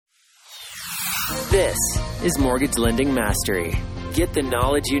This is Mortgage Lending Mastery. Get the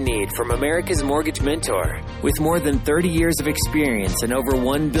knowledge you need from America's Mortgage Mentor. With more than 30 years of experience and over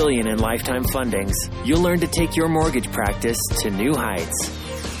 $1 billion in lifetime fundings, you'll learn to take your mortgage practice to new heights.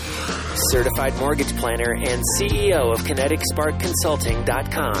 Certified mortgage planner and CEO of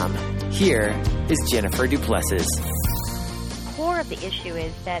KineticSparkConsulting.com. Here is Jennifer Duplessis. Core of the issue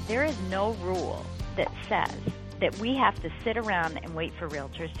is that there is no rule that says that we have to sit around and wait for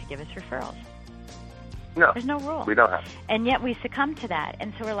realtors to give us referrals. No. There's no rule. We don't have. And yet we succumb to that.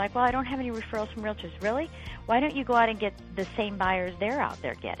 And so we're like, well, I don't have any referrals from realtors. Really? Why don't you go out and get the same buyers they're out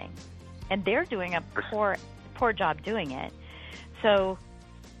there getting? And they're doing a poor job doing it. So,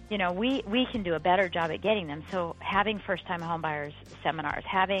 you know, we can do a better job at getting them. So having first-time home buyers seminars,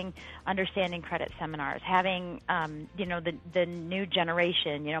 having understanding credit seminars, having, the new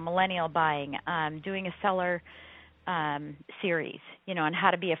generation, millennial buying, doing a seller series, on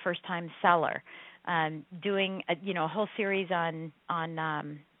how to be a first-time seller, doing a whole series on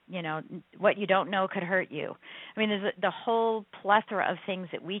what you don't know could hurt you. I mean, there's the whole plethora of things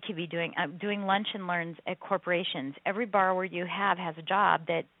that we could be doing. Doing lunch and learns at corporations. Every borrower you have has a job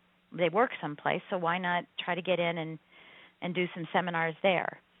that they work someplace, so why not try to get in and do some seminars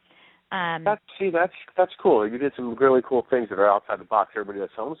there? That's cool. You did some really cool things that are outside the box. Everybody does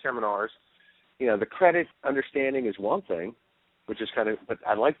home seminars. The credit understanding is one thing, which is but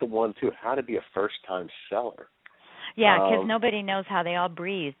I like the one, too, how to be a first-time seller. Yeah, because nobody knows how they all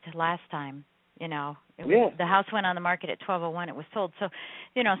breathed last time, The house went on the market at 12:01. It was sold. So,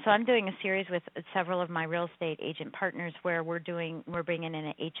 so I'm doing a series with several of my real estate agent partners where we're bringing in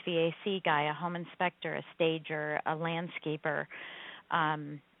an HVAC guy, a home inspector, a stager, a landscaper.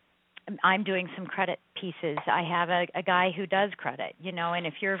 I'm doing some credit pieces. I have a guy who does credit, and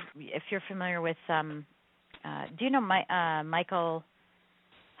if you're familiar with, do you know Michael?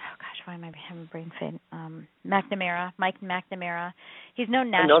 Oh gosh, why am I having a brain fade? McNamara, Mike McNamara. He's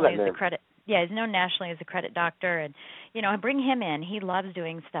known nationally as a credit. Yeah, he's known nationally as a credit doctor, and I bring him in. He loves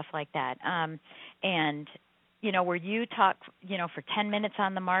doing stuff like that. And where you talk, for 10 minutes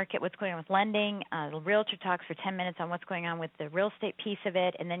on the market, what's going on with lending, the realtor talks for 10 minutes on what's going on with the real estate piece of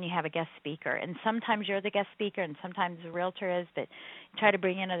it, and then you have a guest speaker. And sometimes you're the guest speaker, and sometimes the realtor is, but you try to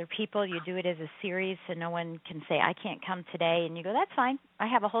bring in other people. You do it as a series so no one can say, I can't come today. And you go, that's fine. I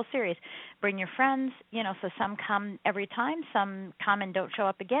have a whole series. Bring your friends, so some come every time. Some come and don't show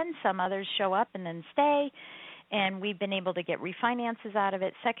up again. Some others show up and then stay. And we've been able to get refinances out of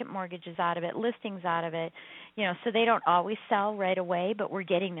it, second mortgages out of it, listings out of it, so they don't always sell right away, but we're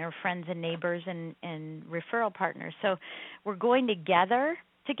getting their friends and neighbors and referral partners. So we're going together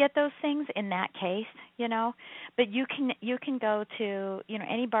to get those things in that case, But you can go to,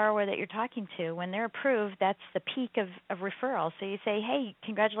 any borrower that you're talking to. When they're approved, that's the peak of referral. So you say, hey,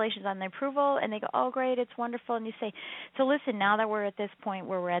 congratulations on the approval. And they go, oh, great, it's wonderful. And you say, so listen, now that we're at this point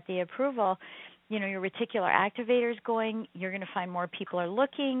where we're at the approval, your reticular activator is going, you're going to find more people are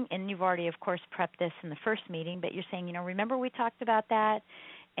looking, and you've already, of course, prepped this in the first meeting, but you're saying, remember we talked about that,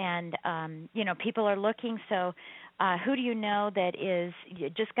 and, people are looking, so who do you know that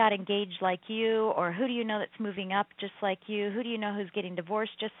just got engaged like you, or who do you know that's moving up just like you, who do you know who's getting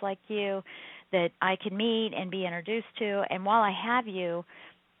divorced just like you that I can meet and be introduced to, and while I have you,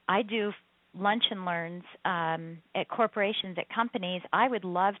 I do lunch and learns at corporations, at companies. I would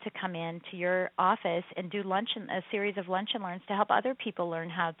love to come in to your office and do a series of lunch and learns to help other people learn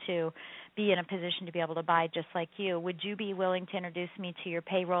how to be in a position to be able to buy just like you. Would you be willing to introduce me to your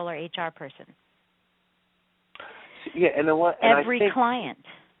payroll or HR person? Yeah, and then what? And every client.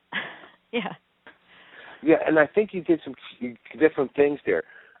 Yeah. Yeah, and I think you did some different things there.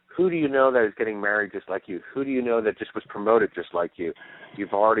 Who do you know that is getting married just like you? Who do you know that just was promoted just like you?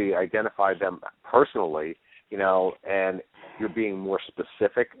 You've already identified them personally, and you're being more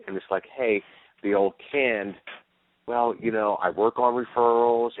specific. And it's like, hey, the old canned, well, I work on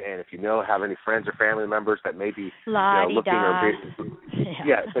referrals, and if have any friends or family members that may be looking or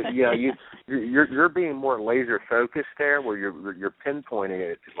but you're being more laser focused there, where you're pinpointing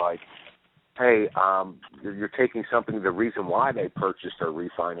it. It's like, hey, you're taking something, the reason why they purchased or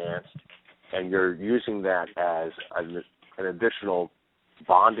refinanced, and you're using that as an additional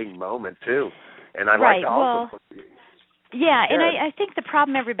bonding moment too. And I like to also. Yeah, and I think the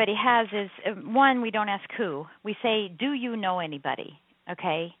problem everybody has is, one, we don't ask who. We say, do you know anybody?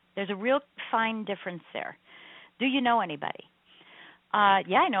 Okay? There's a real fine difference there. Do you know anybody?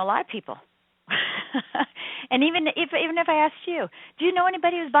 Yeah, I know a lot of people. And even if I asked you, do you know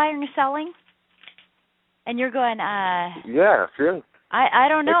anybody who's buying or selling? And you're going, yeah, sure. I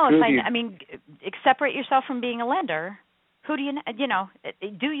don't know. I mean, separate yourself from being a lender. Who do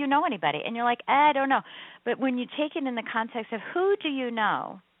do you know anybody? And you're like, I don't know. But when you take it in the context of who do you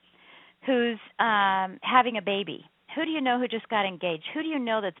know who's having a baby? Who do you know who just got engaged? Who do you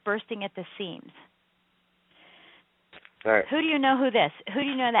know that's bursting at the seams? Right. Who do you know who this? Who do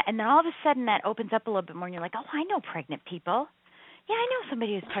you know that? And then all of a sudden that opens up a little bit more and you're like, oh, I know pregnant people. Yeah, I know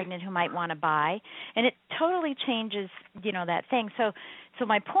somebody who's pregnant who might want to buy. And it totally changes, that thing. So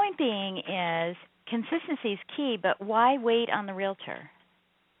my point being is consistency is key, but why wait on the realtor?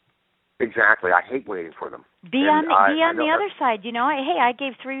 Exactly. I hate waiting for them. Be on the other side. Hey, I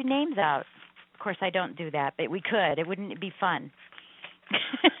gave 3 names out. Of course, I don't do that, but we could. It wouldn't be fun.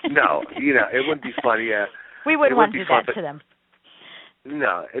 No, it wouldn't be fun, yeah. We wouldn't want to do that to them.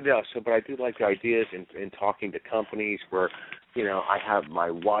 No. But I do like the ideas in talking to companies where, I have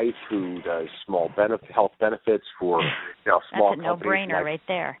my wife who does small health benefits for, small companies. That's a companies. no-brainer right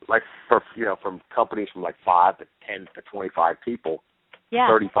there. Like from companies from like 5 to 10 to 25 people. Yeah,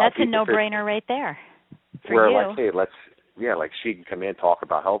 35 that's people, a no-brainer right there. Where like, hey, like she can come in, talk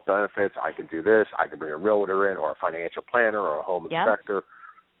about health benefits. I can do this. I can bring a realtor in, or a financial planner, or a home inspector,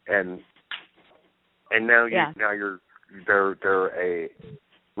 and now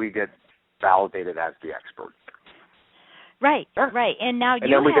we get validated as the expert. Right, right, and now and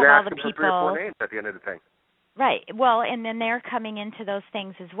you then we have can all ask the them people. For 3 or 4 names at the end of the thing. Right. Well, and then they're coming into those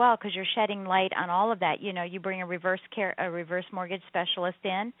things as well because you're shedding light on all of that. You bring a reverse mortgage specialist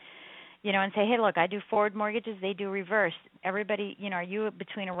in, and say, hey, look, I do forward mortgages, they do reverse. Everybody, are you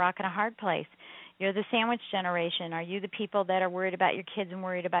between a rock and a hard place? You're the sandwich generation. Are you the people that are worried about your kids and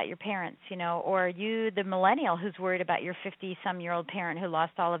worried about your parents, or are you the millennial who's worried about your 50-some-year-old parent who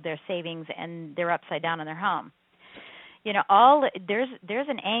lost all of their savings and they're upside down in their home? There's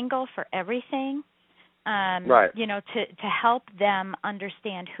an angle for everything. Right. To help them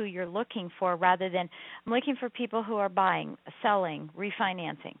understand who you're looking for rather than I'm looking for people who are buying, selling,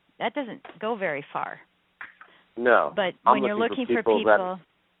 refinancing. That doesn't go very far. No. But when you're looking for people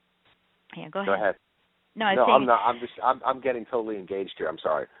yeah, go ahead. No, I'm not. I'm getting totally engaged here. I'm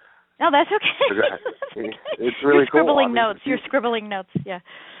sorry. No, that's okay. It's really You're scribbling cool. notes. You're scribbling notes. Yeah.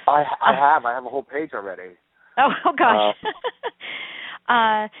 I have a whole page already. Oh gosh.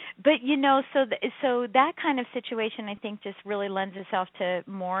 But so that kind of situation, I think, just really lends itself to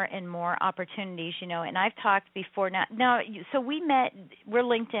more and more opportunities. And I've talked before. Now, so we met. We're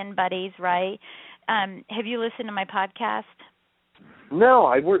LinkedIn buddies, right? Have you listened to my podcast?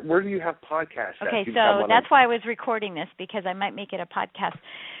 No. Where do you have podcasts? Okay, so that's why I was recording this because I might make it a podcast.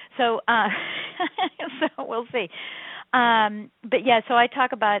 So, so we'll see. But yeah, so I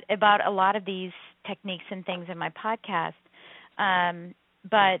talk about a lot of these techniques and things in my podcast.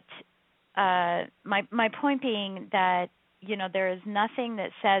 But my point being that there is nothing that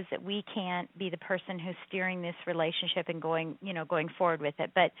says that we can't be the person who's steering this relationship and going forward with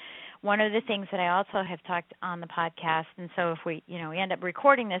it. But one of the things that I also have talked on the podcast, and so if we end up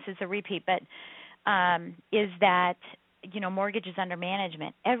recording this as a repeat, but is that mortgages under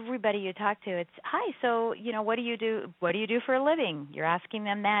management. Everybody you talk to, it's hi. So what do you do? What do you do for a living? You're asking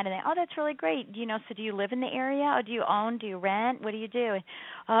them that, and they, oh, that's really great. So do you live in the area? Or do you own? Do you rent? What do you do?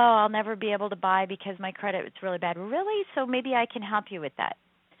 Oh, I'll never be able to buy because my credit is really bad. Really? So maybe I can help you with that.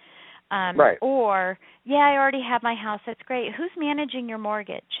 Right. Or I already have my house. That's great. Who's managing your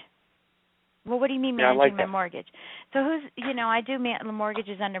mortgage? Well, what do you mean managing my mortgage? So who's, I do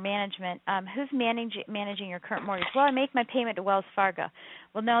mortgages under management. Who's managing your current mortgage? Well, I make my payment to Wells Fargo.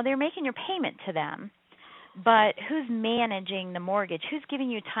 Well, no, they're making your payment to them, but who's managing the mortgage? Who's giving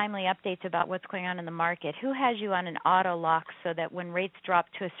you timely updates about what's going on in the market? Who has you on an auto lock so that when rates drop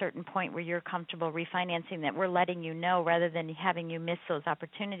to a certain point where you're comfortable refinancing that we're letting you know rather than having you miss those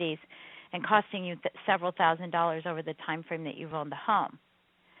opportunities and costing you several $1,000s over the time frame that you've owned the home?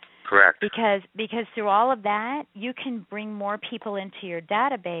 Correct. Because through all of that, you can bring more people into your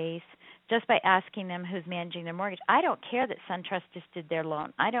database just by asking them who's managing their mortgage. I don't care that SunTrust just did their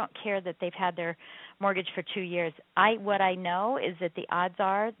loan. I don't care that they've had their mortgage for 2 years. What I know is that the odds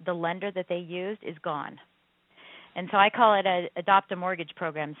are the lender that they used is gone. And so I call it a adopt a mortgage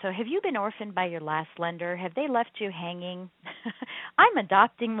program. So have you been orphaned by your last lender? Have they left you hanging? I'm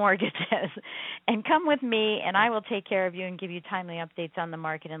adopting mortgages. And come with me, and I will take care of you and give you timely updates on the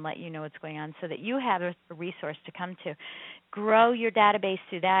market and let you know what's going on so that you have a resource to come to. Grow your database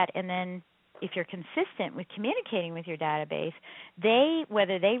through that, and then if you're consistent with communicating with your database,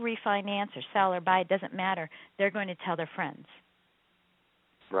 whether they refinance or sell or buy, it doesn't matter. They're going to tell their friends.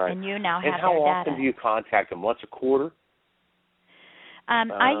 Right. And you now have their data. And how often do you contact them? Once a quarter?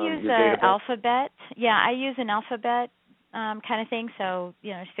 I use an alphabet. Yeah, I use an alphabet kind of thing. So,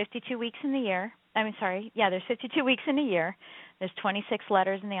 it's 52 weeks in the year. there's 52 weeks in a year. There's 26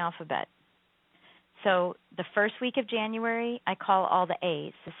 letters in the alphabet. So the first week of January, I call all the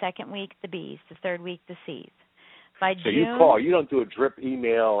A's. The second week, the B's. The third week, the C's. By So June, you call. You don't do a drip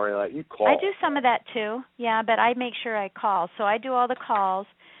email or anything like that. You call. I do some of that too, yeah, but I make sure I call. So I do all the calls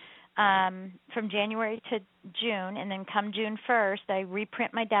from January to June, and then come June 1st, I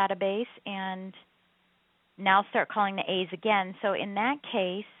reprint my database and now start calling the A's again. So in that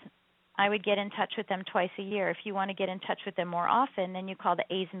case, I would get in touch with them twice a year. If you want to get in touch with them more often, then you call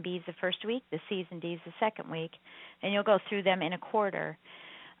the A's and B's the first week, the C's and D's the second week, and you'll go through them in a quarter.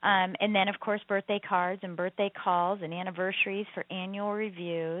 And then, of course, birthday cards and birthday calls and anniversaries for annual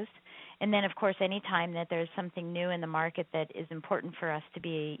reviews. And then, of course, any time that there's something new in the market that is important for us to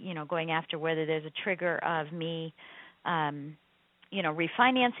be, going after, whether there's a trigger of me,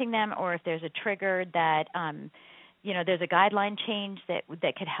 refinancing them, or if there's a trigger that, there's a guideline change that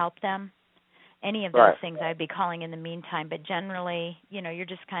could help them. Any of those things I'd be calling in the meantime. But generally, you're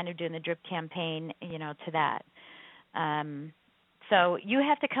just kind of doing the drip campaign, to that. So you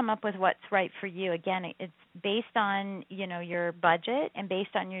have to come up with what's right for you. Again, it's based on, your budget and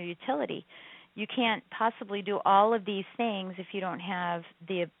based on your utility. You can't possibly do all of these things if you don't have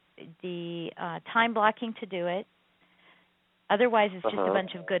the time blocking to do it. Otherwise, it's just a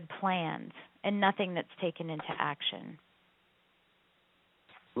bunch of good plans and nothing that's taken into action.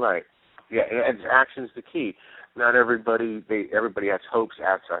 Right. Yeah, and action's the key. Not everybody has hopes,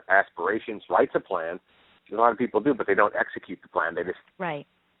 aspirations, writes a plan. A lot of people do, but they don't execute the plan. They just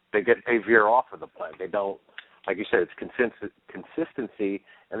they veer off of the plan. They don't, like you said, it's consistency,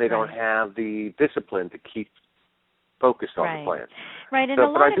 and they don't have the discipline to keep focused on the plan. Right, and a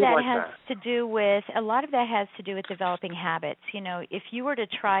lot of that has to do with developing habits. If you were to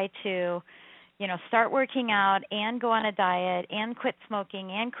try to, start working out and go on a diet and quit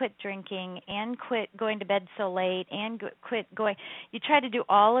smoking and quit drinking and quit going to bed so late and quit going, you try to do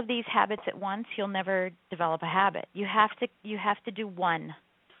all of these habits at once, you'll never develop a habit. You have to do one.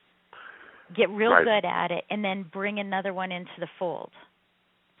 Get real good at it, and then bring another one into the fold.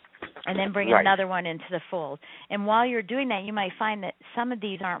 And then bring another one into the fold. And while you're doing that, you might find that some of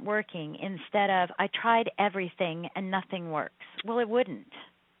these aren't working. Instead of, I tried everything and nothing works. Well, it wouldn't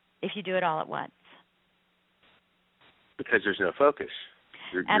if you do it all at once. Because there's no focus.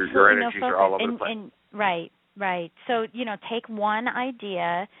 Your energies no focus. are all over the place. Right. So, take one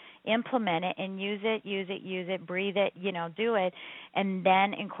idea, implement it, and use it, breathe it, do it, and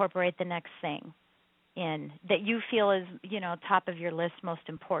then incorporate the next thing in that you feel is, top of your list, most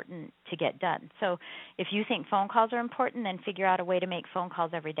important to get done. So if you think phone calls are important, then figure out a way to make phone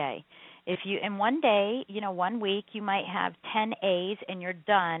calls every day. If you, in one day, 1 week, you might have 10 A's and you're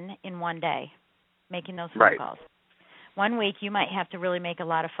done in one day making those phone calls. 1 week, you might have to really make a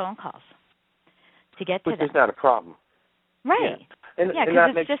lot of phone calls to get to them. Which is not a problem. Right. Yeah,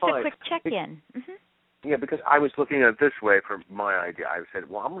 because it's just a quick check-in. Mm-hmm. Yeah, because I was looking at it this way from my idea. I said,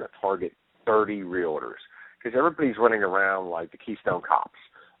 well, I'm going to target 30 realtors because everybody's running around like the Keystone Cops.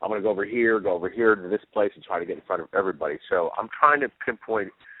 I'm going to go over here to this place and try to get in front of everybody. So I'm trying to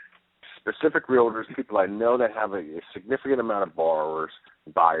pinpoint specific realtors, people I know that have a significant amount of buyers,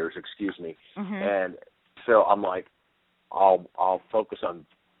 and so I'm like, I'll focus on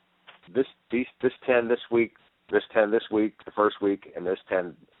this 10 this week, this 10 this week, the first week, and this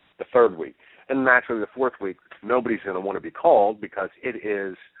 10 the third week. And naturally, the fourth week, nobody's going to want to be called because it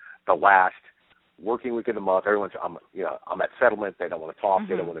is the last working week of the month. Everyone's, I'm at settlement. They don't want to talk.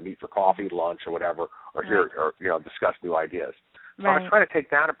 They don't want to meet for coffee, lunch, or whatever, or hear or discuss new ideas. So I try to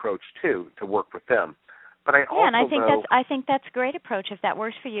take that approach too to work with them. But I also and I think that's a great approach if that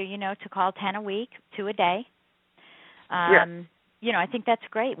works for you. To call 10 a week, 2 a day. I think that's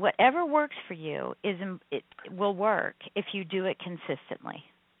great. Whatever works for you it will work if you do it consistently.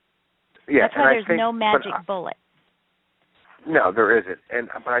 Yeah, that's why there's no magic bullet. No, there isn't.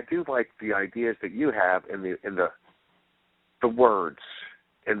 But I do like the ideas that you have in the words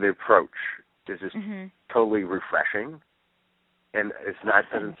and the approach. Is just totally refreshing, and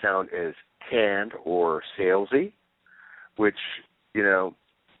doesn't sound as canned or salesy, which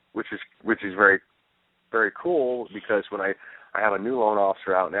is very, very cool because when I have a new loan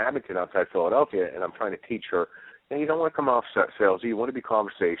officer out in Abington outside Philadelphia, and I'm trying to teach her, you don't want to come off salesy. You want to be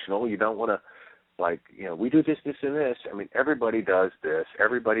conversational. You don't want to, we do this, this, and this. I mean, everybody does this.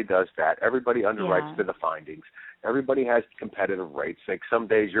 Everybody does that. Everybody underwrites to the findings. Everybody has competitive rates. Like some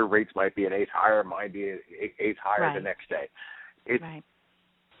days your rates might be an eighth higher, might be an eighth higher the next day. It's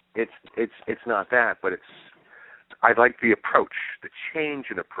not that, but I like the approach, the change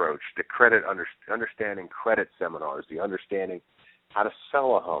in approach, the credit understanding credit seminars, the understanding how to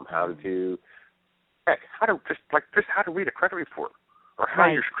sell a home, how to heck, how to read a credit report or how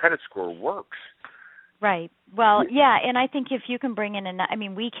Right. your credit score works. Right. Well, yeah, and I think if you can bring in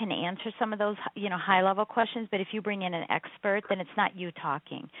we can answer some of those, high-level questions, but if you bring in an expert, then it's not you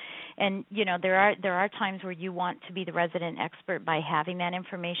talking. And, there are times where you want to be the resident expert by having that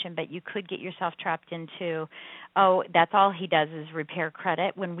information, but you could get yourself trapped into, oh, that's all he does is repair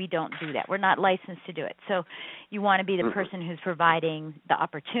credit, when we don't do that. We're not licensed to do it. So you want to be the person who's providing the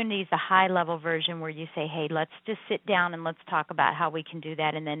opportunities, the high-level version where you say, hey, let's just sit down and let's talk about how we can do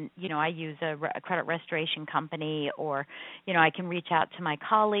that. And then, I use a credit restoration company, or, I can reach out to my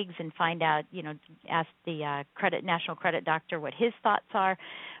colleagues and find out, ask the national credit doctor what his thoughts are.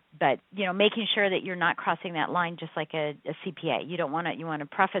 But, making sure that you're not crossing that line just like a CPA. You want to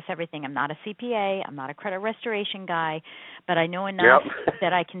preface everything. I'm not a CPA. I'm not a credit restoration guy, but I know enough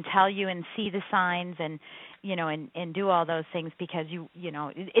that I can tell you and see the signs and, and do all those things, because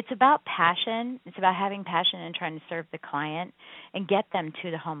it's about passion. It's about having passion and trying to serve the client and get them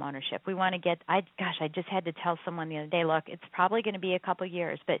to the home ownership. We want to I just had to tell someone the other day, look, it's probably going to be a couple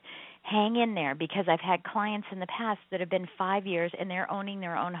years, but hang in there, because I've had clients in the past that have been 5 years and they're owning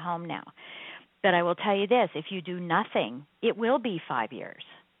their own home now. But I will tell you this, if you do nothing, it will be 5 years.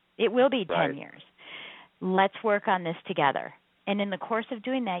 It will be 10 years. Let's work on this together. And in the course of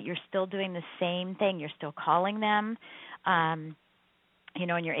doing that, you're still doing the same thing. You're still calling them, in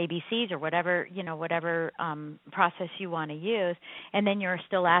your ABCs or whatever process you want to use. And then you're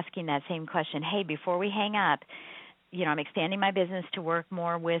still asking that same question. Hey, before we hang up, I'm expanding my business to work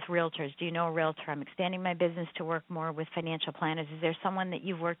more with realtors. Do you know a realtor? I'm expanding my business to work more with financial planners. Is there someone that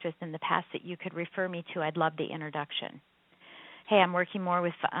you've worked with in the past that you could refer me to? I'd love the introduction. Hey, I'm working more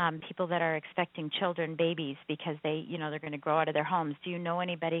with people that are expecting children, babies, because they're going to grow out of their homes. Do you know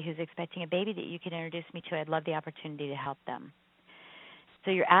anybody who's expecting a baby that you could introduce me to? I'd love the opportunity to help them.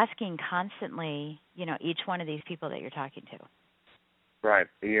 So you're asking constantly, each one of these people that you're talking to. Right,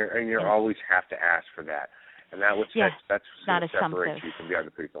 and you always have to ask for that, and that's what separates you from the other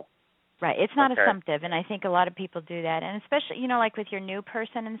people. Right. It's not assumptive, and I think a lot of people do that. And especially, like with your new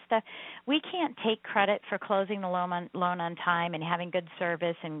person and stuff, we can't take credit for closing the loan on time and having good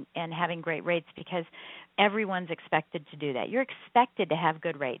service and having great rates, because everyone's expected to do that. You're expected to have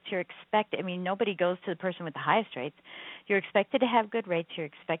good rates. Nobody goes to the person with the highest rates. You're expected to have good rates. You're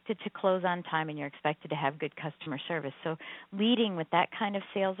expected to close on time, and you're expected to have good customer service. So leading with that kind of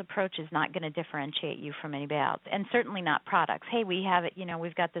sales approach is not going to differentiate you from anybody else, and certainly not products. Hey, we have it.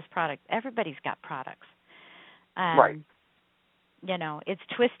 We've got this product. Everybody's got products. Right. It's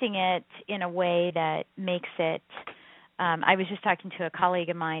twisting it in a way that makes it. I was just talking to a colleague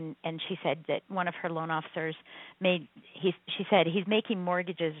of mine, and she said that one of her loan officers she said he's making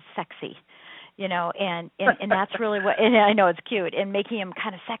mortgages sexy, and that's really what, and I know it's cute, and making them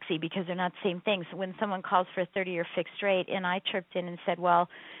kind of sexy because they're not the same things. So when someone calls for a 30-year fixed rate, and I chirped in and said, well,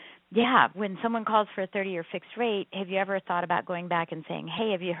 yeah, when someone calls for a 30-year fixed rate, have you ever thought about going back and saying,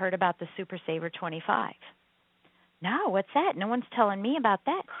 hey, have you heard about the Super Saver 25? No, what's that? No one's telling me about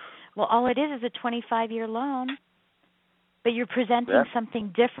that. Well, all it is a 25-year loan. But you're presenting something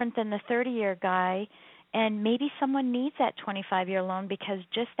different than the 30-year guy, and maybe someone needs that 25-year loan because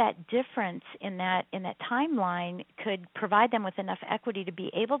just that difference in that timeline could provide them with enough equity to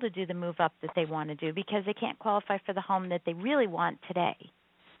be able to do the move up that they want to do, because they can't qualify for the home that they really want today.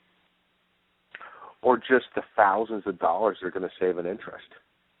 Or just the thousands of dollars they're going to save in interest.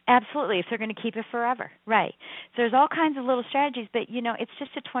 Absolutely, if they're going to keep it forever. Right. So there's all kinds of little strategies, but, it's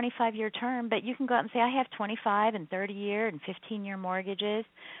just a 25-year term, but you can go out and say, I have 25 and 30-year and 15-year mortgages,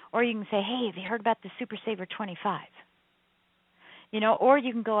 or you can say, hey, have you heard about the Super Saver 25? Or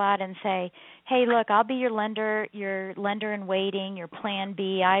you can go out and say, hey, look, I'll be your lender in waiting, your plan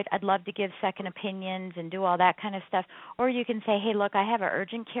B. I'd love to give second opinions and do all that kind of stuff. Or you can say, hey, look, I have an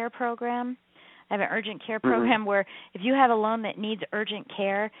urgent care program. I have an urgent care program where if you have a loan that needs urgent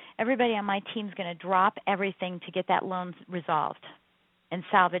care, everybody on my team is going to drop everything to get that loan resolved and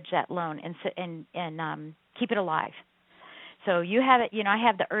salvage that loan and keep it alive. So you have it, I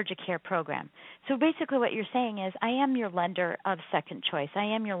have the urgent care program. So basically what you're saying is I am your lender of second choice. I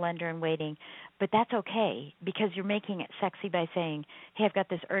am your lender in waiting, but that's okay because you're making it sexy by saying, hey, I've got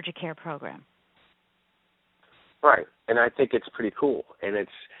this urgent care program. Right, and I think it's pretty cool, and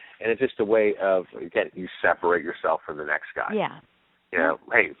it's just a way of, again, you separate yourself from the next guy. Yeah.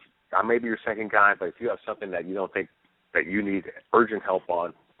 Hey, I may be your second guy, but if you have something that you don't think that you need urgent help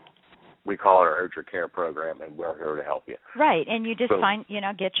on, we call it our urgent care program, and we're here to help you. Right, and you just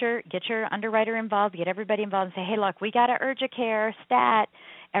get your underwriter involved, get everybody involved, and say, hey, look, we got an urgent care stat,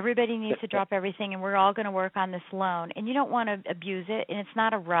 Everybody needs to drop everything, and we're all going to work on this loan. And you don't want to abuse it, and it's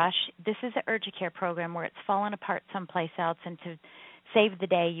not a rush. This is an urgent care program where it's fallen apart someplace else, and to save the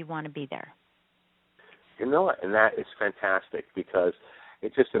day, you want to be there. You know what? And that is fantastic because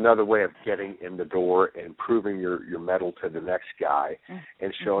it's just another way of getting in the door and proving your mettle to the next guy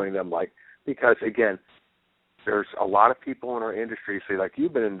and showing them, like, because, again, there's a lot of people in our industry say, like,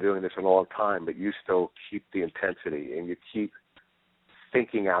 you've been doing this a long time, but you still keep the intensity and you keep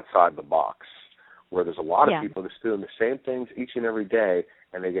thinking outside the box, where there's a lot of people that's doing the same things each and every day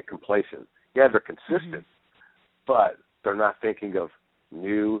and they get complacent. Yeah, they're consistent, but they're not thinking of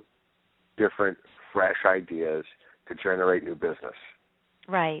new, different, fresh ideas to generate new business.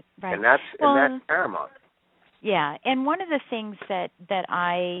 Right. And that's paramount. Yeah, and one of the things that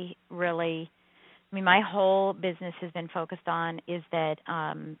I really, my whole business has been focused on is that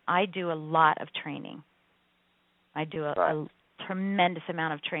I do a lot of training. I do a tremendous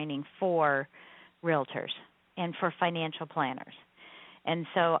amount of training for realtors and for financial planners. And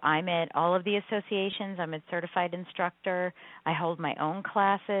so I'm at all of the associations. I'm a certified instructor. I hold my own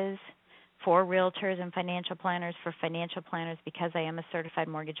classes for realtors and financial planners. For financial planners, because I am a certified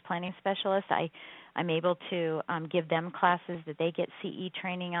mortgage planning specialist, I'm able to give them classes that they get CE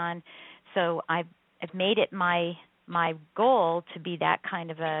training on. So I've made it my goal to be that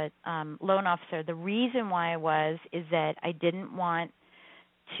kind of a loan officer. The reason why is that I didn't want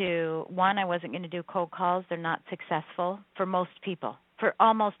to, I wasn't going to do cold calls. They're not successful for most people, for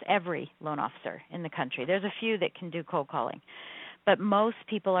almost every loan officer in the country. There's a few that can do cold calling, but most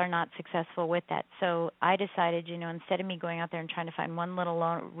people are not successful with that. So I decided, instead of me going out there and trying to find one little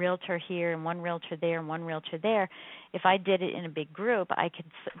realtor here and one realtor there and one realtor there, if I did it in a big group, I could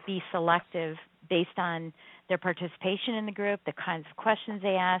be selective based on their participation in the group, the kinds of questions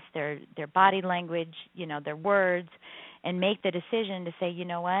they ask, their body language, their words, and make the decision to say, you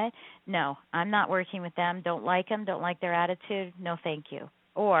know what, no, I'm not working with them, don't like them, don't like their attitude, no thank you.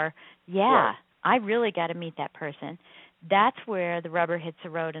 Or, I really got to meet that person. That's where the rubber hits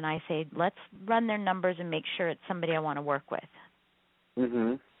the road, and I say, let's run their numbers and make sure it's somebody I want to work with.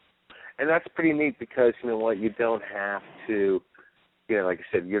 And that's pretty neat because, you don't have to, like I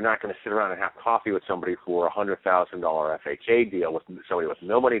said, you're not going to sit around and have coffee with somebody for a $100,000 FHA deal with somebody with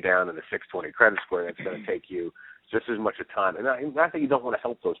no money down and a 620 credit score. That's going to take you just as much time. And not that you don't want to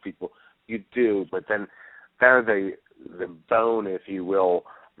help those people. You do, but then they're the bone, if you will,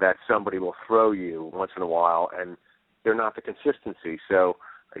 that somebody will throw you once in a while, and they're not the consistency. So,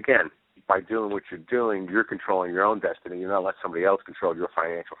 again, by doing what you're doing, you're controlling your own destiny. You're not letting somebody else control your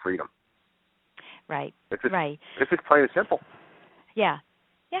financial freedom. Right, It's just plain and simple. Yeah.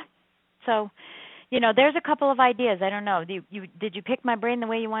 So, there's a couple of ideas. I don't know. Did you pick my brain the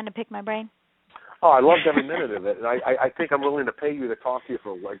way you wanted to pick my brain? Oh, I loved every minute of it. And I think I'm willing to pay you to talk to you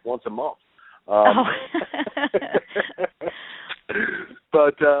for like once a month.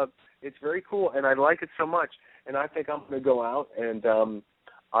 But it's very cool, and I like it so much. And I think I'm going to go out, and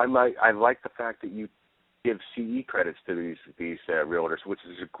I like the fact that you give CE credits to these realtors, which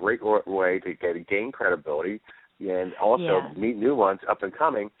is a great way to gain credibility and also meet new ones up and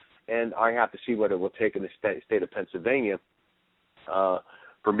coming. And I have to see what it will take in the state of Pennsylvania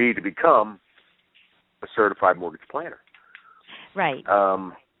for me to become a certified mortgage planner. Right.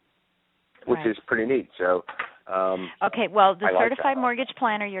 Which is pretty neat. So. Okay, well, the certified mortgage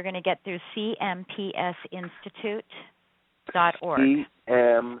planner you're going to get through CMPSinstitute.org.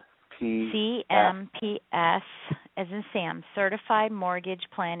 CMPS, as in Sam, Certified Mortgage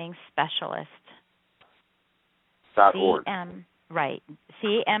Planning Specialist. .org. Right,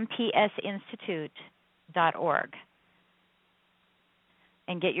 CMPSinstitute.org.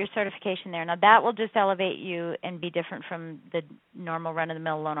 And get your certification there. Now, that will just elevate you and be different from the normal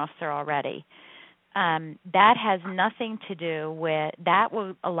run-of-the-mill loan officer already. That has nothing to do with, that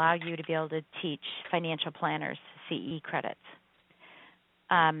will allow you to be able to teach financial planners CE credits.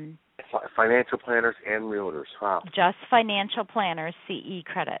 Financial planners and realtors, wow. Just financial planners CE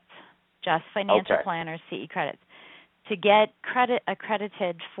credits. Just financial planners CE credits. To get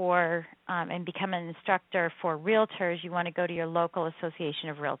accredited for and become an instructor for realtors, you want to go to your local association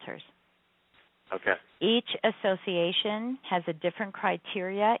of realtors. Okay. Each association has a different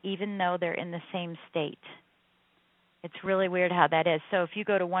criteria, even though they're in the same state. It's really weird how that is. So if you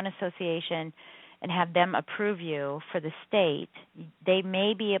go to one association and have them approve you for the state, they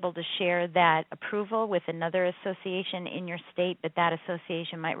may be able to share that approval with another association in your state, but that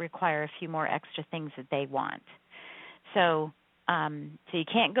association might require a few more extra things that they want. So you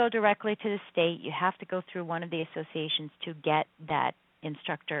can't go directly to the state. You have to go through one of the associations to get that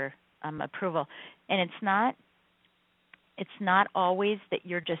instructor approval. And it's not always that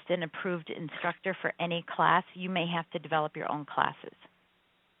you're just an approved instructor for any class. You may have to develop your own classes.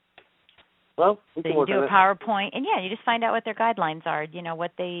 Well, so you do a PowerPoint, and you just find out what their guidelines are.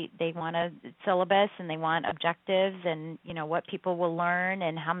 What they want a syllabus, and they want objectives, and what people will learn,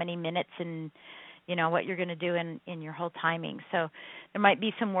 and how many minutes, and what you're going to do in your whole timing. So there might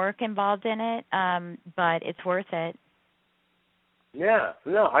be some work involved in it, but it's worth it. Yeah,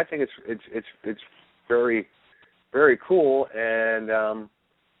 no, I think it's very, very cool, and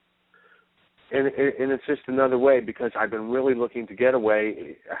it's just another way, because I've been really looking to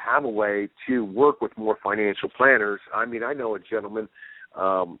have a way to work with more financial planners. I mean, I know a gentleman,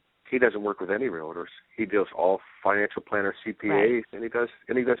 he doesn't work with any realtors. He deals all financial planners, CPAs, right. and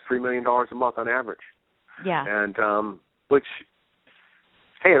he does $3 million a month on average. Yeah. And which,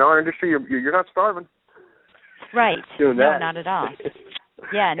 hey, in our industry, you're not starving. Right. Doing no, that. not at all.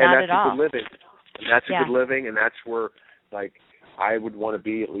 Yeah, not at all. And that's a good living. And that's a good living, and that's where, like, I would want to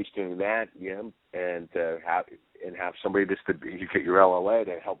be at least doing that, and have somebody just you get your LLA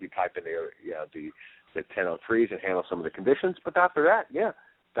to help you type in the 1003s and handle some of the conditions. But after that,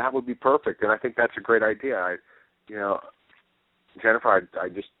 that would be perfect, and I think that's a great idea. Jennifer, I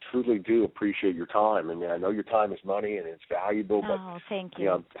just truly do appreciate your time. I mean, I know your time is money and it's valuable, but thank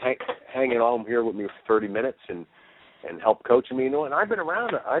you. Hanging on here with me for 30 minutes and help coaching me, and I've been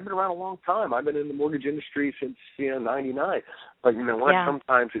around a long time. I've been in the mortgage industry since 99. But you know what? Yeah.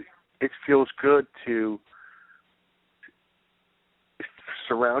 Sometimes it feels good to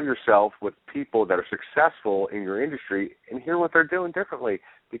surround yourself with people that are successful in your industry and hear what they're doing differently.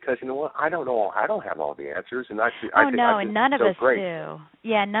 Because you know what? I don't know. I don't have all the answers, and I think and none of us great. do.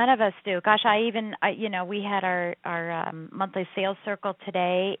 Yeah, none of us do. Gosh, we had our monthly sales circle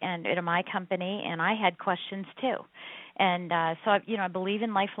today, and at my company, and I had questions too. And so I believe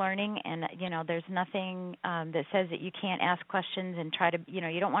in life learning, and there's nothing that says that you can't ask questions and try to.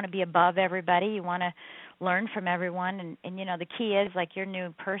 You don't want to be above everybody. You want to learn from everyone, and the key is, like, your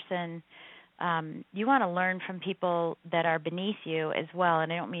new person. You want to learn from people that are beneath you as well,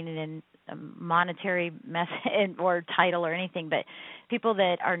 and I don't mean it in a monetary message or title or anything, but people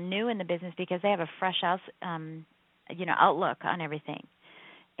that are new in the business because they have a fresh outlook on everything.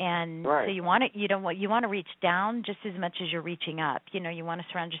 And right. So you want to reach down just as much as you're reaching up. You want to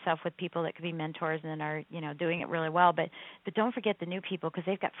surround yourself with people that could be mentors and are doing it really well, but don't forget the new people, because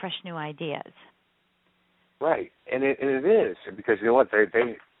they've got fresh new ideas. Right, and it is, because you know what, they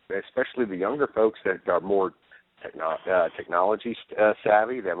especially the younger folks that are more technology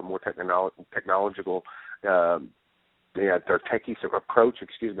savvy, they have a more technological, their techie approach.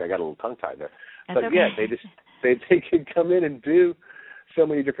 Excuse me, I got a little tongue-tied there. That's but okay. they can come in and do so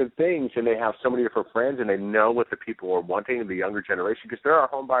many different things, and they have so many different friends, and they know what the people are wanting in the younger generation, because they're our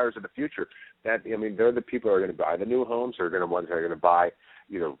home buyers of the future. They're the people who are going to buy the new homes, or ones that are going to buy,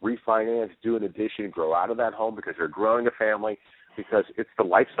 refinance, do an addition, grow out of that home because they're growing a family. Because it's the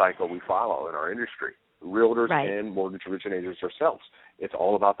life cycle we follow in our industry, realtors right. and mortgage originators ourselves. It's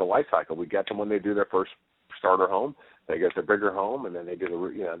all about the life cycle. We get them when they do their first starter home, they get their bigger home, and then they do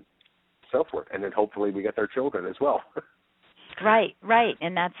the so forth, and then hopefully we get their children as well. Right,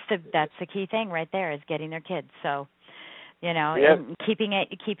 and that's the key thing right there, is getting their kids. So, and keeping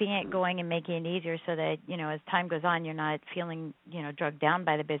it going and making it easier, so that as time goes on, you're not feeling drugged down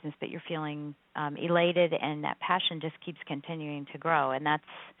by the business, but you're feeling elated, and that passion just keeps continuing to grow. And that's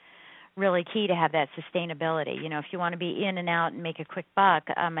really key, to have that sustainability. If you want to be in and out and make a quick buck,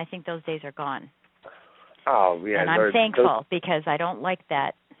 I think those days are gone. Oh yeah, and I'm thankful, because I don't like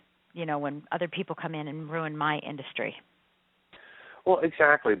that. When other people come in and ruin my industry. Well,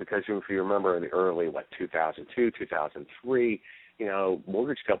 exactly, because if you remember in the early, 2002, 2003,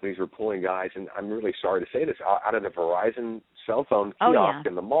 mortgage companies were pulling guys, and I'm really sorry to say this, out of the Verizon cell phone kiosk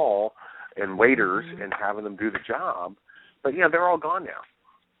in the mall, and waiters, and having them do the job. But, they're all gone now.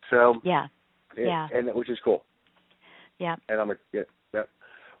 So, and which is cool. Yeah. And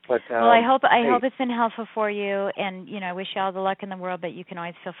But, well, I hope it's been helpful for you, and I wish you all the luck in the world. But you can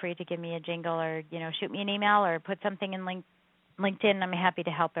always feel free to give me a jingle, or shoot me an email, or put something in LinkedIn. I'm happy to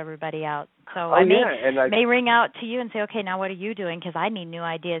help everybody out. So I may ring out to you and say, okay, now what are you doing? Because I need new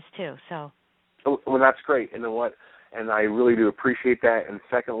ideas too. So. Well, that's great. And then what? And I really do appreciate that. And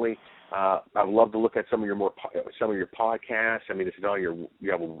secondly, I'd love to look at some of your podcasts. I mean, is it on your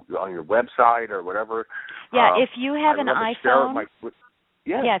website or whatever? Yeah, if you have an iPhone.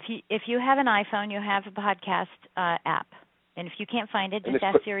 Yeah, if you have an iPhone, you have a podcast app. And if you can't find it, just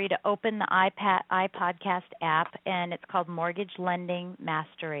ask Siri to open the iPodcast app, and it's called Mortgage Lending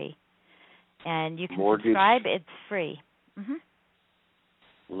Mastery. And you can subscribe. It's free.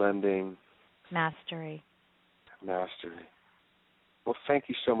 Lending Mastery. Mastery. Well, thank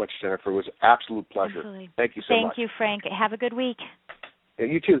you so much, Jennifer. It was an absolute pleasure. Absolutely. Thank you so much. Thank you, Frank. Have a good week. Yeah,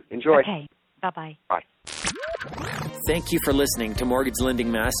 you too. Enjoy. Okay. Bye-bye. Bye. Thank you for listening to Mortgage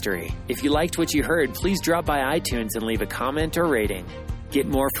Lending Mastery. If you liked what you heard, please drop by iTunes and leave a comment or rating. Get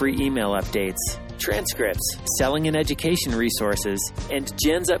more free email updates, transcripts, selling and education resources, and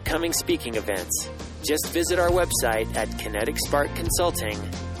Jen's upcoming speaking events. Just visit our website at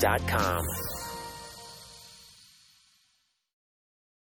kineticsparkconsulting.com.